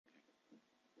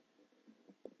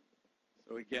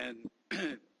So again,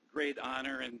 great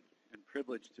honor and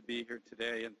privilege to be here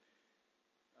today. And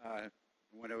I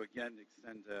want to again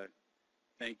extend a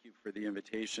thank you for the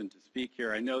invitation to speak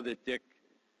here. I know that Dick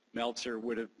Meltzer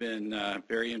would have been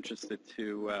very interested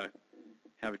to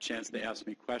have a chance to ask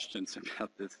me questions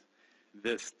about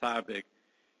this topic.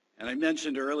 And I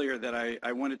mentioned earlier that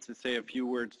I wanted to say a few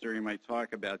words during my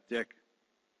talk about Dick.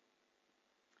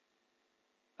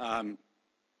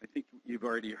 I think you've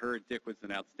already heard Dick was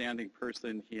an outstanding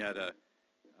person. He had a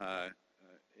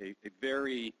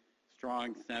very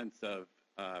strong sense of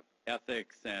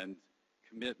ethics and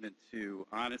commitment to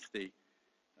honesty,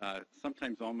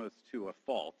 sometimes almost to a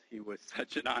fault. He was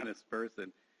such an honest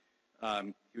person.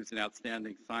 He was an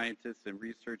outstanding scientist and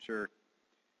researcher,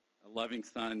 a loving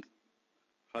son,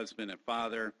 husband and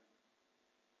father,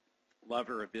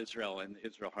 lover of Israel and the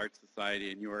Israel Heart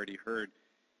Society, and you already heard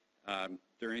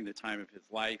during the time of his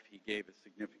life, he gave a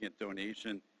significant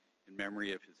donation in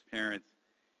memory of his parents.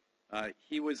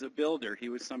 He was a builder. He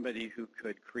was somebody who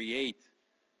could create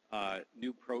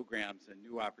new programs and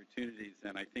new opportunities,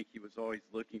 and I think he was always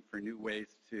looking for new ways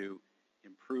to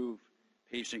improve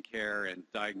patient care and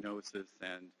diagnosis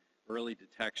and early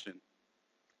detection.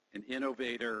 An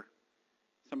innovator,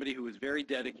 somebody who was very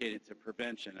dedicated to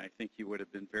prevention. I think he would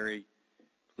have been very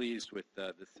pleased with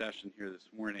the session here this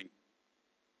morning,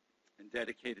 and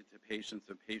dedicated to patients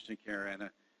and patient care, and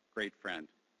a great friend.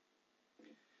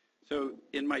 So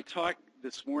in my talk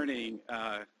this morning,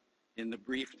 in the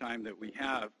brief time that we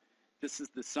have, this is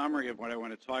the summary of what I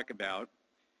want to talk about.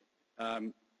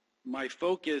 My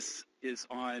focus is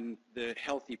on the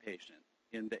healthy patient,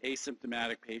 in the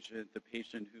asymptomatic patient, the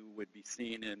patient who would be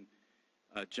seen in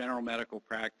general medical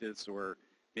practice or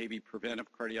maybe preventive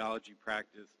cardiology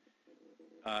practice,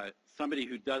 somebody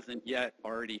who doesn't yet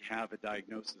already have a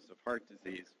diagnosis of heart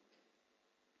disease.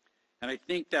 And I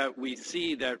think that we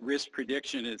see that risk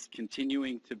prediction is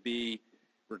continuing to be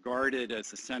regarded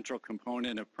as a central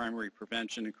component of primary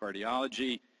prevention in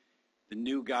cardiology. The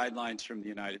new guidelines from the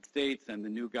United States and the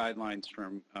new guidelines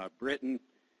from Britain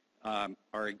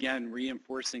are again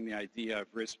reinforcing the idea of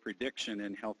risk prediction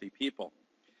in healthy people.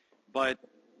 But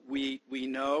we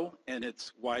know, and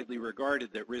it's widely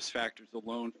regarded, that risk factors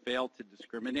alone fail to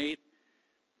discriminate.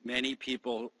 Many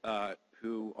people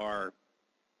who are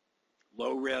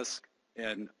low risk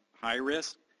and high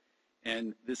risk,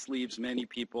 and this leaves many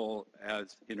people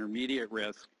as intermediate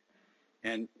risk.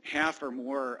 And half or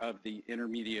more of the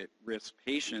intermediate risk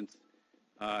patients,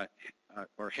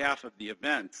 or half of the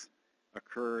events,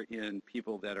 occur in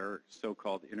people that are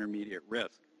so-called intermediate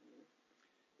risk.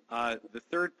 The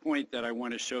third point that I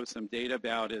want to show some data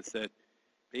about is that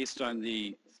based on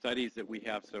the studies that we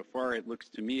have so far, it looks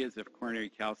to me as if coronary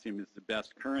calcium is the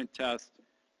best current test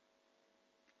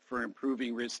for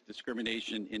improving risk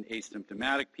discrimination in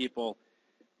asymptomatic people,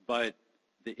 but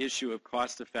the issue of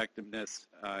cost effectiveness,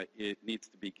 it needs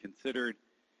to be considered.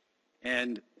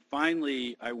 And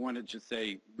finally, I wanted to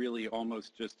say really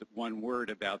almost just one word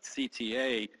about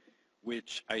CTA,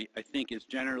 which I think is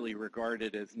generally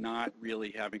regarded as not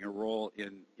really having a role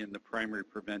in the primary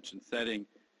prevention setting,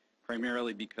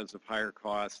 primarily because of higher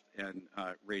cost and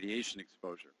radiation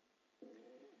exposure.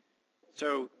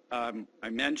 So I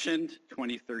mentioned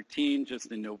 2013,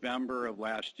 just in November of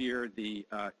last year, the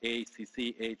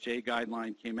AACC-AHA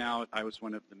guideline came out. I was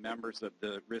one of the members of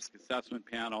the risk assessment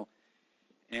panel,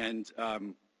 and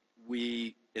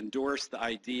we endorsed the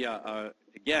idea,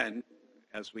 again,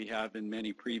 as we have in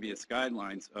many previous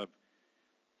guidelines, of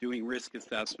doing risk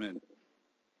assessment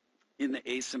in the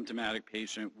asymptomatic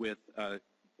patient with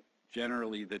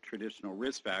generally the traditional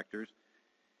risk factors.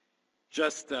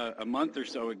 Just a month or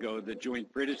so ago, the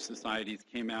Joint British Societies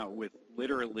came out with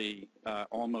literally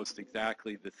almost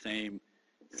exactly the same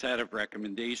set of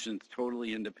recommendations,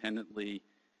 totally independently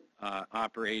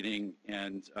operating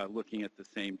and looking at the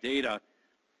same data.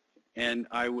 And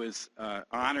I was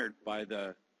honored by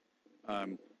the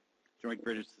Joint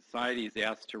British Societies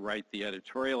asked to write the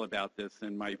editorial about this,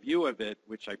 and my view of it,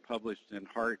 which I published in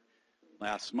Heart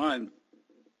last month,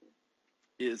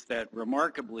 is that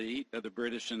remarkably, the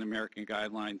British and American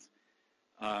guidelines,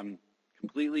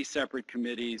 completely separate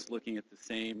committees looking at the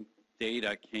same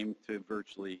data, came to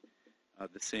virtually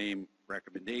the same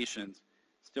recommendations,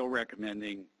 still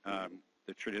recommending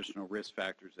the traditional risk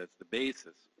factors as the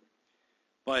basis.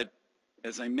 But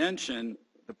as I mentioned,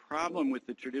 the problem with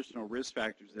the traditional risk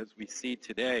factors as we see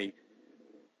today,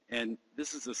 and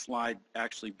this is a slide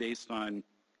actually based on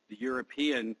the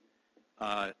European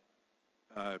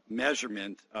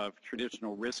measurement of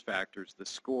traditional risk factors, the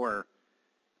SCORE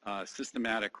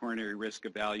systematic coronary risk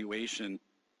evaluation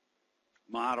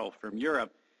model from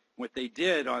Europe. What they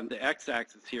did on the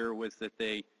x-axis here was that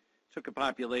they took a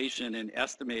population and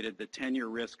estimated the 10-year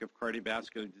risk of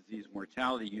cardiovascular disease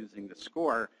mortality using the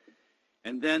score,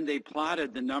 and then they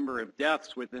plotted the number of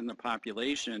deaths within the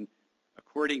population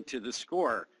according to the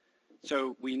score.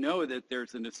 So we know that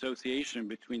there's an association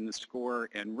between the score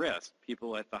and risk.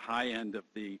 People at the high end of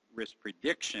the risk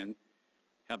prediction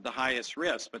have the highest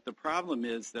risk, but the problem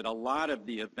is that a lot of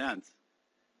the events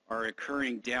are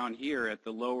occurring down here at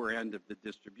the lower end of the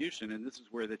distribution, and this is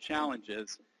where the challenge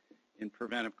is in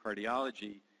preventive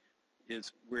cardiology,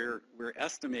 is we're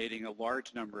estimating a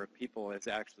large number of people as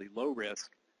actually low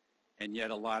risk, and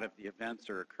yet a lot of the events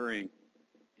are occurring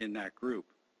in that group.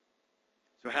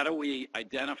 So how do we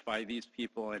identify these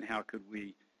people, and how could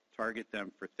we target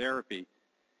them for therapy?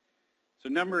 So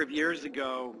a number of years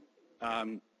ago,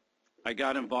 I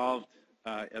got involved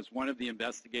as one of the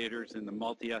investigators in the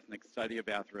multi-ethnic study of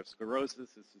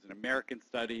atherosclerosis. This is an American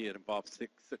study. It involves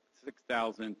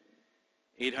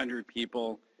 6,800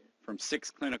 people from 6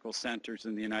 clinical centers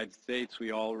in the United States. We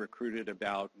all recruited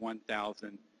about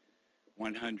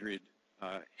 1,100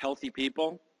 healthy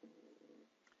people.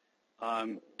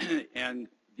 And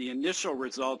the initial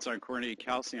results on coronary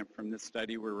calcium from this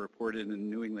study were reported in the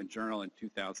New England Journal in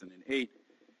 2008.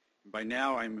 By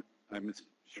now, I'm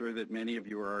sure that many of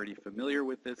you are already familiar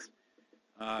with this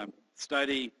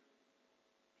study.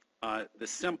 The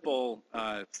simple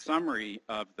summary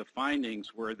of the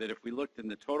findings were that if we looked in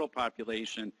the total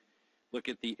population, look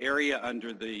at the area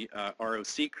under the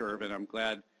ROC curve, and I'm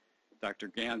glad Dr.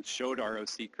 Gans showed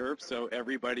ROC curve, so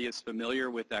everybody is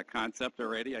familiar with that concept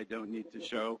already. I don't need to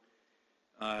show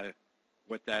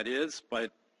what that is,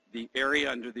 but the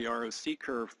area under the ROC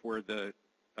curve for the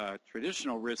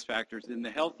traditional risk factors in the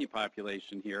healthy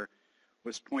population here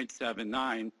was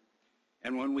 0.79,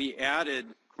 and when we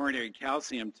added coronary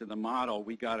calcium to the model,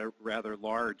 we got a rather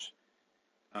large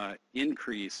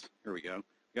increase. Here we go. We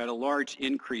got a large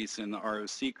increase in the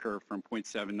ROC curve from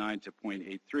 0.79 to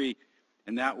 0.83,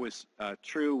 and that was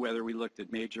true whether we looked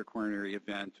at major coronary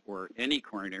event or any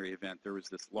coronary event. There was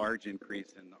this large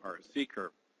increase in the ROC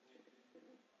curve.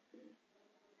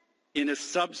 In a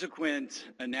subsequent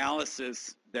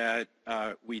analysis that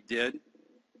we did,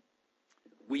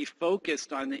 we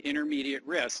focused on the intermediate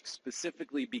risk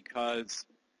specifically because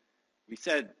we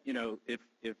said, you know, if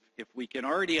we can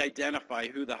already identify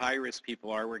who the high-risk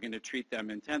people are, we're going to treat them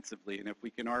intensively. And if we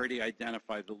can already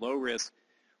identify the low risk,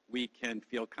 we can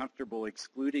feel comfortable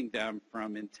excluding them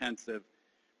from intensive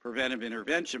preventive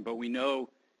intervention. But we know,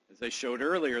 as I showed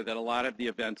earlier, that a lot of the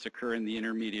events occur in the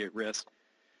intermediate risk.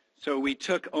 So we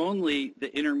took only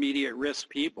the intermediate risk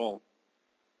people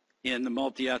in the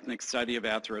multi-ethnic study of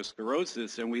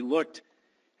atherosclerosis, and we looked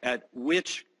at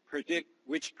which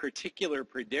particular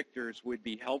predictors would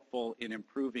be helpful in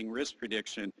improving risk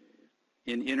prediction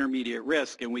in intermediate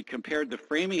risk. And we compared the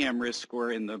Framingham risk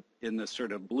score in the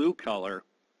sort of blue color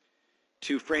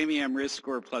to Framingham risk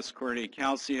score plus coronary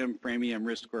calcium, Framingham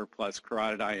risk score plus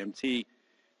carotid IMT,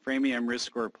 Framingham risk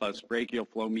score plus brachial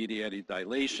flow mediated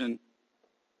dilation,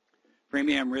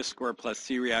 Framingham risk score plus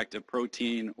C-reactive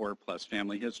protein or plus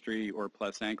family history or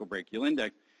plus ankle brachial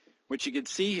index. What you can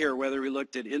see here, whether we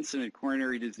looked at incident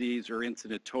coronary disease or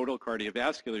incident total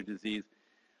cardiovascular disease,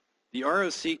 the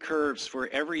ROC curves for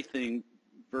everything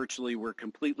virtually were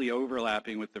completely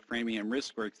overlapping with the Framingham risk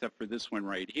score, except for this one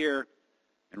right here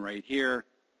and right here,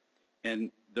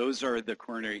 and those are the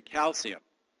coronary calcium.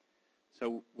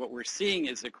 So what we're seeing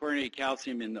is that coronary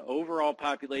calcium in the overall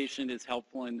population is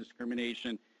helpful in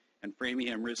discrimination, and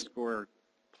Framingham risk score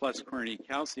plus coronary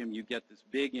calcium, you get this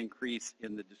big increase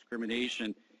in the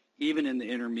discrimination, even in the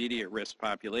intermediate risk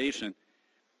population.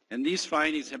 And these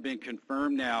findings have been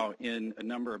confirmed now in a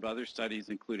number of other studies,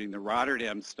 including the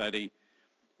Rotterdam study.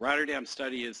 Rotterdam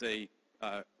study is a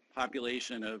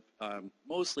population of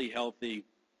mostly healthy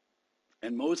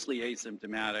and mostly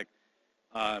asymptomatic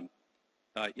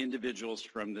individuals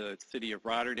from the city of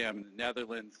Rotterdam in the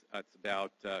Netherlands. It's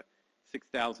about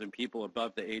 6,000 people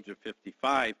above the age of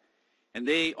 55. And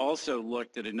they also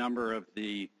looked at a number of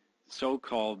the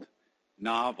so-called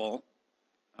novel,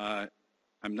 I'm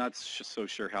not so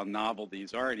sure how novel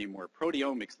these are anymore.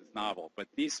 Proteomics is novel, but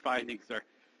these findings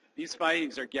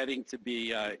are getting to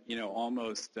be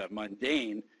almost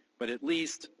mundane, but at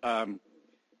least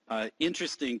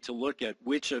interesting to look at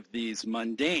which of these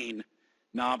mundane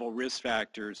novel risk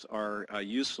factors are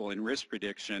useful in risk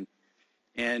prediction.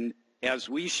 And as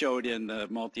we showed in the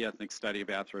multi-ethnic study of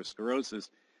atherosclerosis,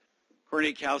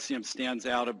 coronary calcium stands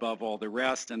out above all the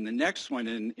rest. And the next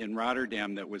one in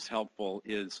Rotterdam that was helpful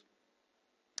is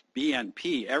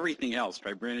BNP. Everything else,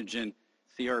 fibrinogen,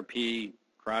 CRP,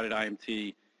 carotid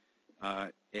IMT,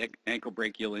 ankle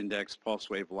brachial index, pulse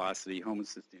wave velocity,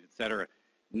 homocysteine, et cetera.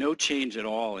 No change at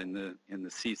all in the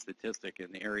C statistic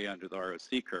in the area under the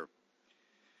ROC curve.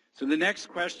 So the next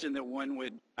question that one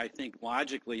would, I think,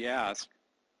 logically ask,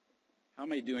 how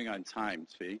am I doing on time,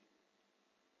 Svi? Am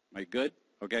I good?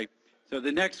 Okay. So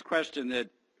the next question that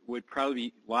would probably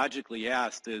be logically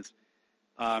asked is,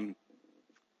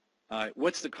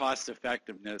 what's the cost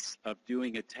effectiveness of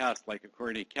doing a test like a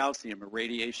coronary calcium, a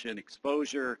radiation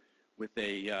exposure with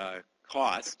a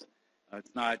cost?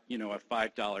 It's not, a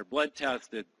 $5 blood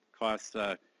test. It costs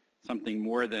something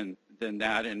more than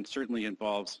that, and certainly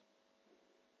involves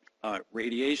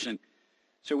radiation.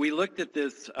 So we looked at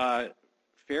this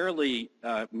fairly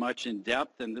much in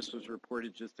depth, and this was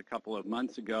reported just a couple of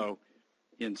months ago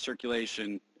in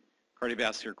Circulation,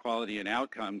 Cardiovascular Quality and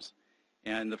Outcomes.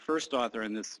 And the first author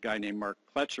on this is a guy named Mark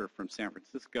Pletcher from San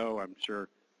Francisco. I'm sure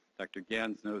Dr.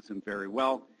 Gans knows him very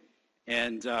well.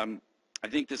 And I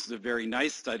think this is a very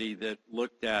nice study that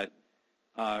looked at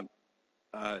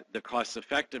the cost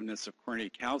effectiveness of coronary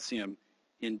calcium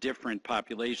in different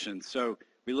populations. So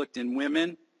we looked in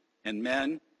women and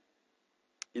men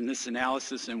in this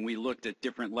analysis, and we looked at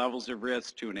different levels of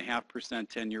risk, 2.5%,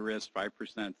 10-year risk, 5%,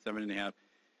 7.5%,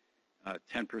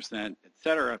 10%, et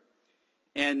cetera.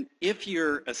 And if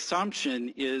your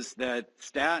assumption is that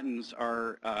statins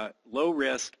are low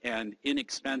risk and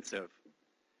inexpensive,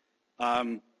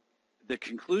 the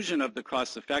conclusion of the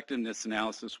cost effectiveness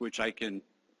analysis, which I can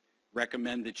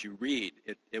recommend that you read,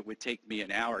 it would take me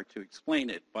an hour to explain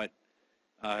it, but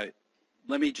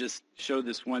let me just show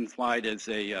this one slide as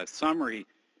a summary.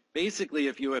 Basically,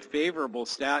 if you have favorable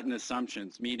statin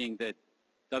assumptions, meaning that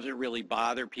doesn't really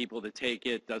bother people to take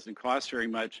it, doesn't cost very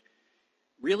much,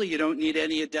 really you don't need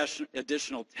any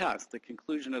additional tests. The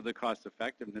conclusion of the cost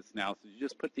effectiveness analysis, you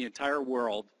just put the entire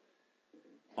world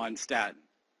on statin.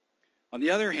 On the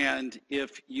other hand,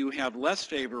 if you have less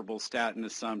favorable statin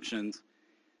assumptions,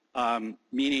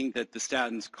 meaning that the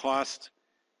statins cost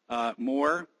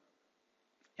more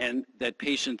and that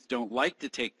patients don't like to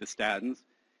take the statins,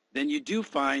 then you do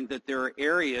find that there are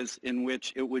areas in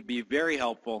which it would be very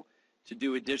helpful to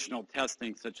do additional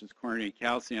testing, such as coronary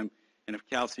calcium, and if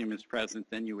calcium is present,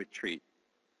 then you would treat.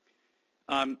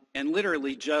 And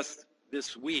literally just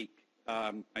this week,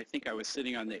 I think I was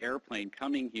sitting on the airplane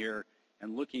coming here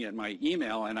and looking at my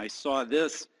email, and I saw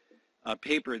this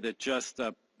paper that just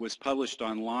was published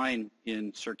online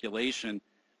in Circulation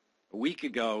a week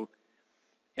ago.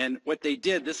 And what they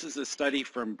did, this is a study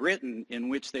from Britain in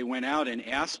which they went out and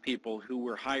asked people who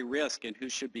were high risk and who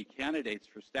should be candidates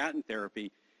for statin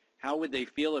therapy, how would they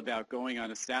feel about going on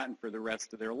a statin for the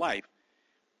rest of their life?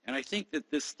 And I think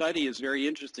that this study is very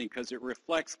interesting because it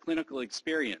reflects clinical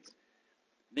experience.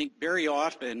 I think very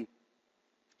often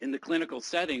in the clinical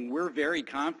setting, we're very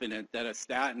confident that a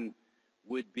statin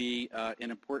would be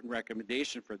an important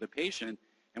recommendation for the patient.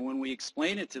 And when we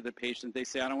explain it to the patient, they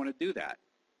say, I don't want to do that.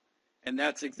 And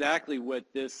that's exactly what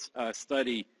this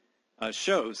study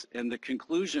shows. And the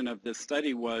conclusion of this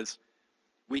study was,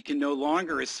 we can no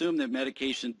longer assume that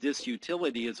medication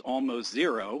disutility is almost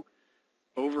zero.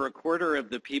 Over a quarter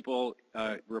of the people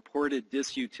reported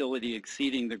disutility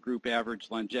exceeding the group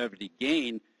average longevity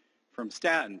gain from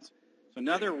statins. So in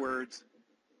other words,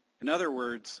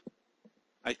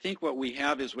 I think what we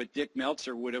have is what Dick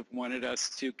Meltzer would have wanted us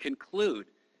to conclude.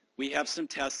 We have some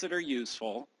tests that are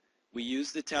useful. We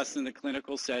use the tests in the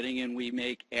clinical setting, and we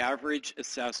make average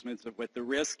assessments of what the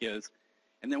risk is.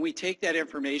 And then we take that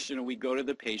information and we go to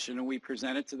the patient and we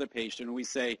present it to the patient and we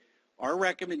say, our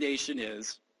recommendation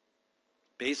is,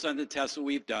 based on the tests that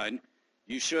we've done,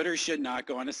 you should or should not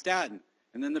go on a statin.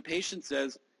 And then the patient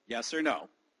says yes or no.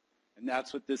 And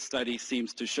that's what this study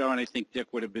seems to show, and I think Dick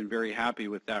would have been very happy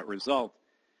with that result.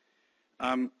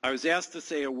 I was asked to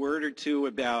say a word or two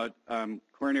about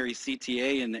coronary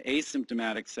CTA in the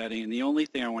asymptomatic setting, and the only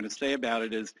thing I want to say about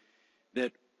it is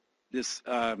that this,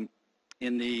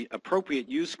 in the appropriate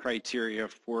use criteria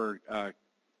for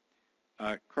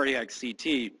cardiac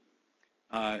CT,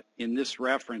 in this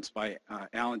reference by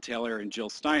Alan Taylor and Jill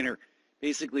Steiner,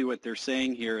 basically what they're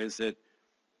saying here is that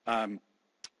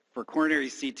for coronary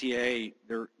CTA,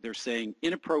 they're saying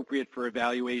inappropriate for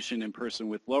evaluation in person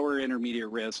with lower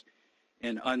intermediate risk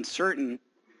and uncertain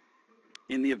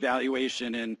in the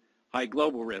evaluation in high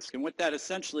global risk. And what that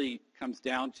essentially comes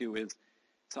down to is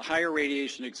it's a higher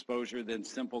radiation exposure than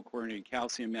simple coronary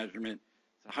calcium measurement.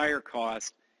 It's a higher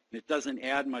cost, and it doesn't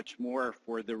add much more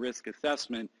for the risk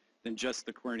assessment than just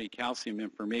the coronary calcium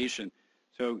information.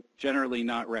 So generally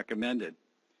not recommended.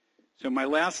 So my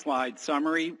last slide,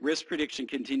 summary, risk prediction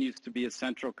continues to be a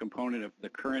central component of the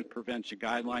current prevention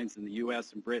guidelines in the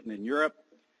US and Britain and Europe.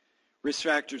 Risk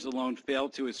factors alone fail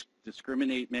to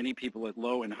discriminate many people at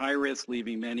low and high risk,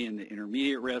 leaving many in the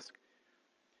intermediate risk.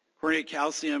 Coronary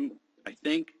calcium, I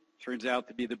think, turns out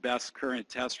to be the best current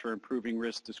test for improving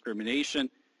risk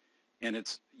discrimination, and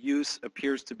its use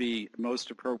appears to be most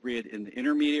appropriate in the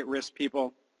intermediate risk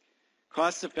people.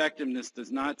 Cost effectiveness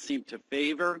does not seem to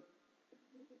favor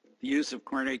the use of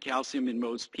coronary calcium in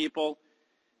most people,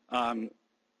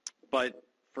 but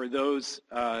for those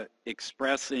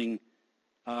expressing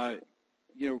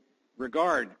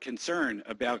concern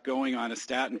about going on a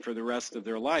statin for the rest of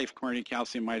their life, coronary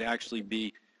calcium might actually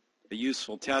be a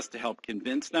useful test to help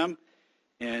convince them.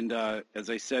 And as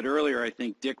I said earlier, I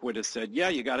think Dick would have said, yeah,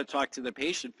 you got to talk to the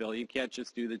patient, Phil. You can't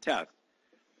just do the test.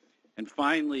 And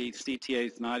finally, CTA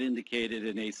is not indicated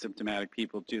in asymptomatic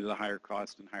people due to the higher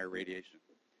cost and higher radiation.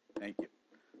 Thank you.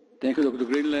 Thank you, Dr.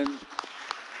 Greenland.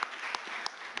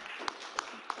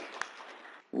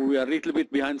 We are a little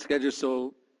bit behind schedule,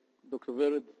 so Dr.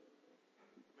 Vered.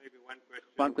 Maybe one question.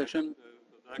 One question.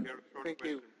 Thank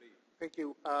you. Thank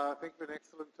you. Thank you for an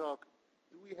excellent talk.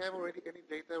 Do we have already any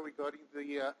data regarding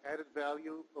the added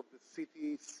value of the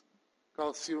CT's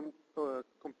calcium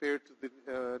compared to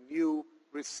the new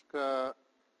risk model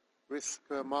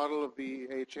of the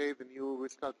AHA, the new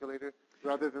risk calculator,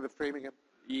 rather than the Framingham?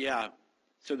 Yeah.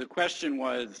 So the question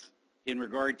was in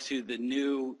regard to the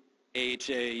new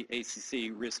AHA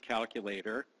ACC risk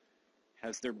calculator.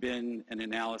 Has there been an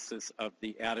analysis of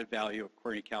the added value of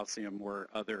coronary calcium or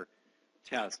other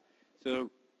tests?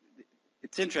 So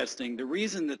it's interesting. The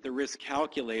reason that the risk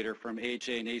calculator from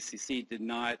AHA and ACC did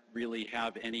not really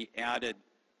have any added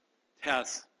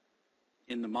tests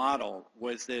in the model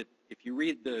was that if you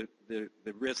read the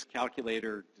risk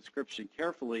calculator description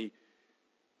carefully,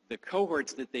 the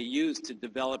cohorts that they used to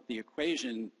develop the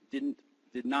equation did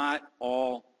not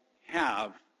all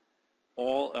have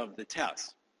all of the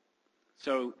tests.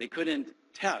 So they couldn't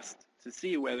test to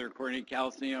see whether coronary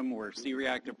calcium or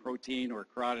C-reactive protein or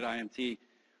carotid IMT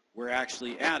were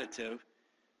actually additive.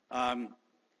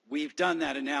 We've done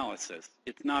that analysis.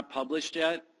 It's not published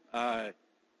yet. I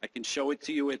can show it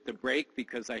to you at the break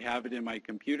because I have it in my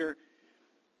computer.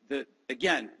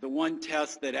 Again, the one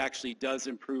test that actually does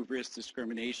improve risk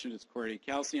discrimination is coronary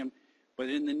calcium. But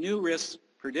in the new risk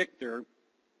predictor,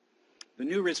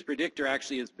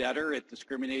 actually is better at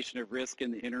discrimination of risk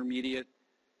in the intermediate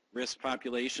risk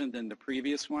population than the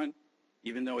previous one,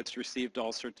 even though it's received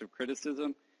all sorts of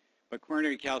criticism. But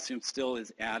coronary calcium still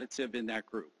is additive in that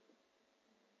group.